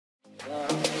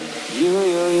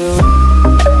You.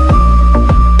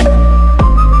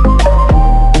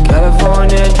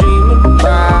 California dreaming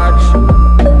about you.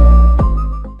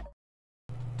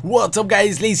 What's up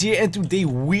guys, Lace here, and today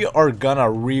we are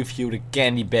gonna review the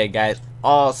candy bag, guys.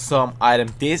 Awesome item.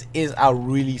 This is a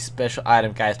really special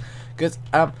item, guys, because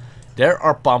there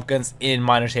are pumpkins in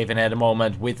Miners Haven at the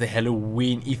moment with the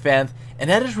Halloween event, and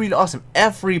that is really awesome.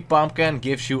 Every pumpkin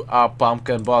gives you a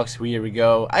pumpkin box. Here we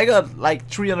go. I got like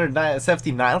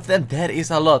 379 of them. That is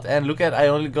a lot, and look at, I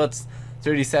only got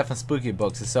 37 spooky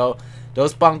boxes, so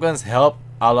those pumpkins help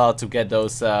a lot to get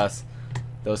those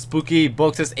spooky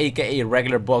boxes, aka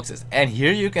regular boxes. And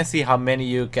here you can see how many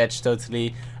you catch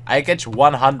totally. I catch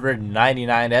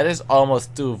 199. That is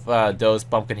almost two of those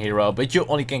pumpkin hero, but you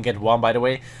only can get one, by the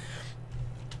way.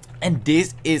 And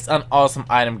this is an awesome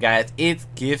item, guys. It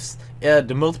gives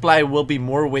the multiplier will be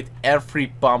more with every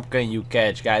pumpkin you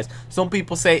catch, guys. Some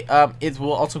people say it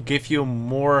will also give you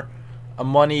more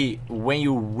money when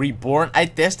you reborn. I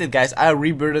tested, guys. I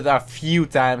rebooted a few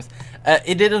times.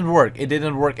 It didn't work. It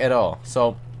didn't work at all.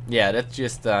 So yeah, that's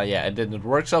just yeah, it didn't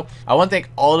work. So I want to thank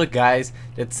all the guys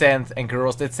that sent and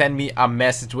girls that sent me a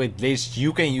message with this.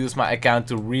 You can use my account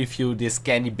to review this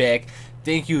candy bag.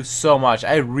 Thank you so much.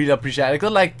 I really appreciate it. I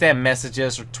got like 10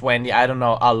 messages or 20. I don't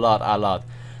know. A lot.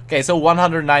 Okay, so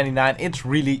 199. It's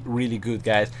really good,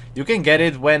 guys. You can get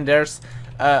it when there's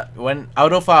when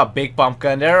out of a big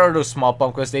pumpkin. There are those small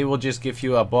pumpkins, they will just give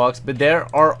you a box, but there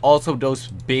are also those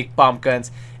big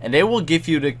pumpkins, and they will give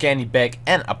you the candy bag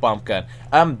and a pumpkin.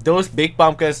 Those big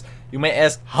pumpkins, you may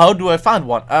ask, how do I find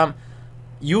one?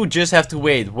 You just have to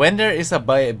wait. When there is a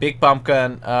big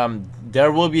pumpkin,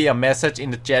 there will be a message in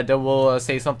the chat that will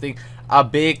say something. A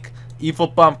big evil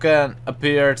pumpkin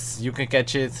appears, you can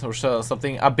catch it, or so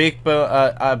something. A big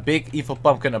evil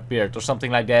pumpkin appeared, or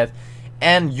something like that.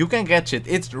 And you can catch it.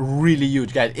 It's really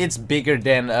huge, guys. It's bigger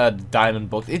than the diamond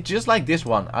box. It's just like this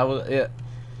one.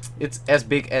 It's as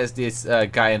big as this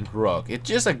giant rock. It's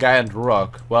just a giant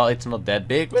rock. Well, it's not that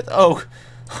big, but oh,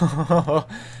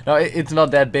 no, it's not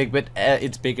that big, but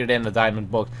it's bigger than the diamond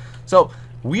box. So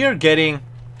we are getting,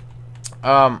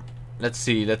 let's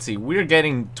see. We're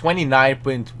getting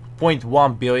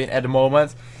 29.1 billion at the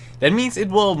moment. That means it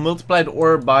will multiply the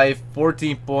ore by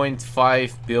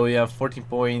 14.5 billion.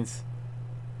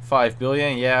 14.5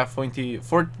 billion, yeah,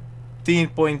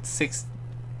 14.6,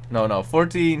 no,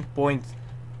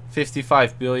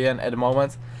 14.55 billion at the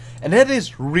moment, and that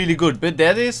is really good. But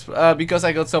that is because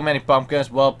I got so many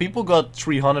pumpkins. Well, people got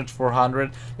 300,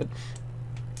 400, but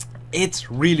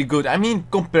it's really good. I mean,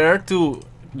 compared to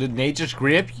the Nature's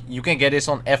Grip, you can get this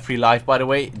on every life, by the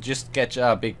way. Just catch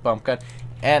a big pumpkin,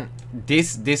 and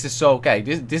this is so okay.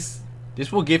 This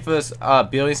will give us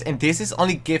billions, and this is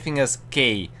only giving us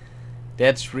K.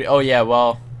 That's oh yeah,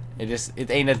 well, it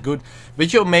ain't that good.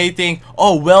 But you may think,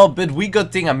 oh well, but we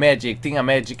got Thingamagic.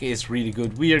 Thingamagic is really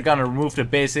good. We are gonna remove the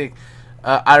basic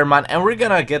Iron Man, and we're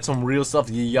gonna get some real stuff.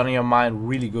 The Yonium Mine,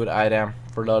 really good item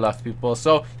for low life people.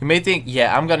 So you may think,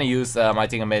 yeah, I'm gonna use my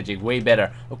Thingamagic, way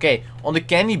better. Okay, on the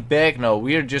candy bag, no,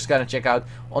 we're just gonna check out.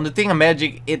 On the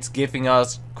Thingamagic, it's giving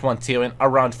us quintillion,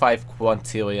 around 5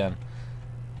 quintillion.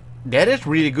 That is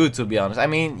really good, to be honest. I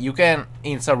mean, you can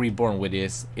insta reborn with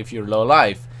this if you're low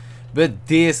life, but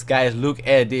this, guys, look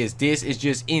at this. This is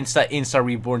just insta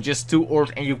reborn, just 2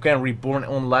 orbs, and you can reborn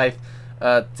on life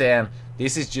 10.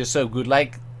 This is just so good,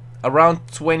 like around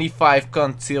 25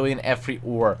 quintillion every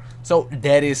ore. So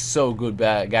that is so good,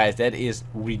 guys. That is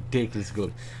ridiculous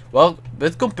good. Well,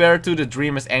 but compared to the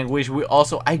Dreamer's Anguish,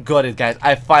 I got it, guys.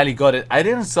 I finally got it. I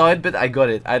didn't saw it, but I got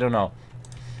it. I don't know.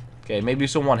 Okay, maybe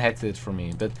someone hacked it for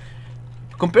me, but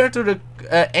compared to the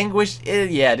Anguish,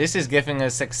 yeah, this is giving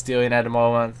us sextillion at the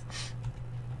moment,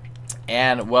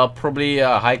 and well, probably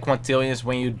high quintillions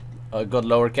when you got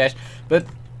lower cash. But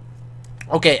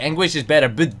okay, Anguish is better,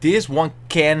 but this one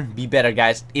can be better,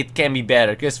 guys. It can be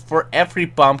better, because for every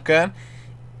pumpkin,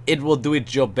 it will do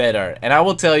its job better, and I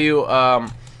will tell you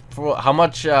for how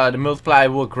much the multiplier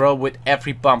will grow with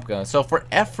every pumpkin. So for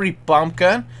every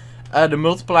pumpkin, the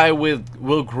multiplier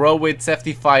will grow with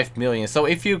 75 million. So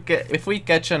if we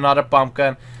catch another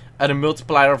pumpkin, the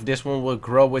multiplier of this one will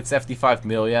grow with 75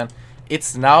 million.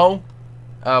 It's now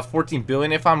 14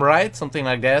 billion, if I'm right, something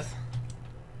like that.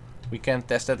 We can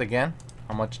test that again.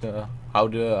 How much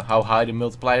how high the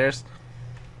multipliers?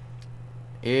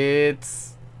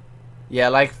 It's, yeah,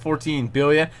 like 14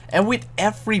 billion. And with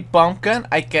every pumpkin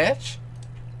I catch,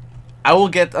 I will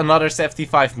get another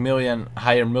 75 million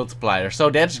higher multiplier. So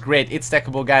that's great. It's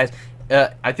stackable, guys.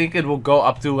 I think it will go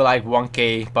up to like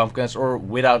 1k pumpkins or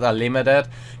without a limited.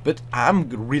 But I'm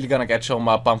really gonna get some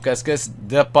pumpkins because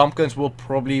the pumpkins will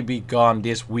probably be gone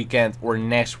this weekend or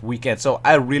next weekend. So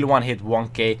I really want to hit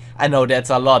 1k. I know that's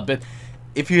a lot, but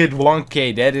if you hit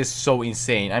 1k, that is so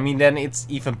insane. I mean, then it's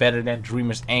even better than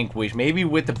Dreamer's Anguish. Maybe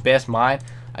with the best mind,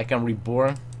 I can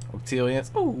reborn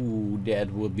Octillions. Oh,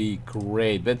 that would be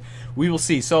great. But we will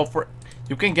see. So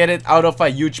you can get it out of a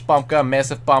huge pumpkin,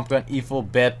 massive pumpkin, evil,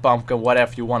 bad pumpkin,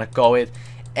 whatever you want to call it.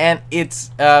 And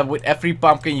it's with every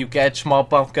pumpkin you catch small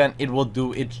pumpkin, it will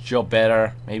do its job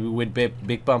better. Maybe with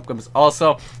big pumpkins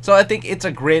also. So I think it's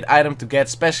a great item to get,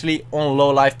 especially on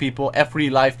low life people. Every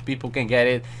life people can get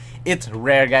it. It's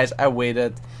rare, guys. I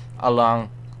waited a long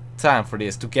time for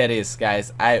this to get this,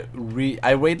 guys. I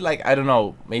wait like, I don't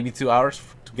know, maybe 2 hours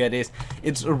to get this.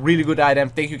 It's a really good item.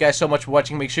 Thank you guys so much for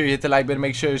watching. Make sure you hit the like button,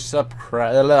 make sure you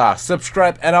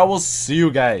subscribe, and I will see you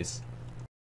guys.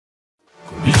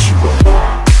 Konnichiwa.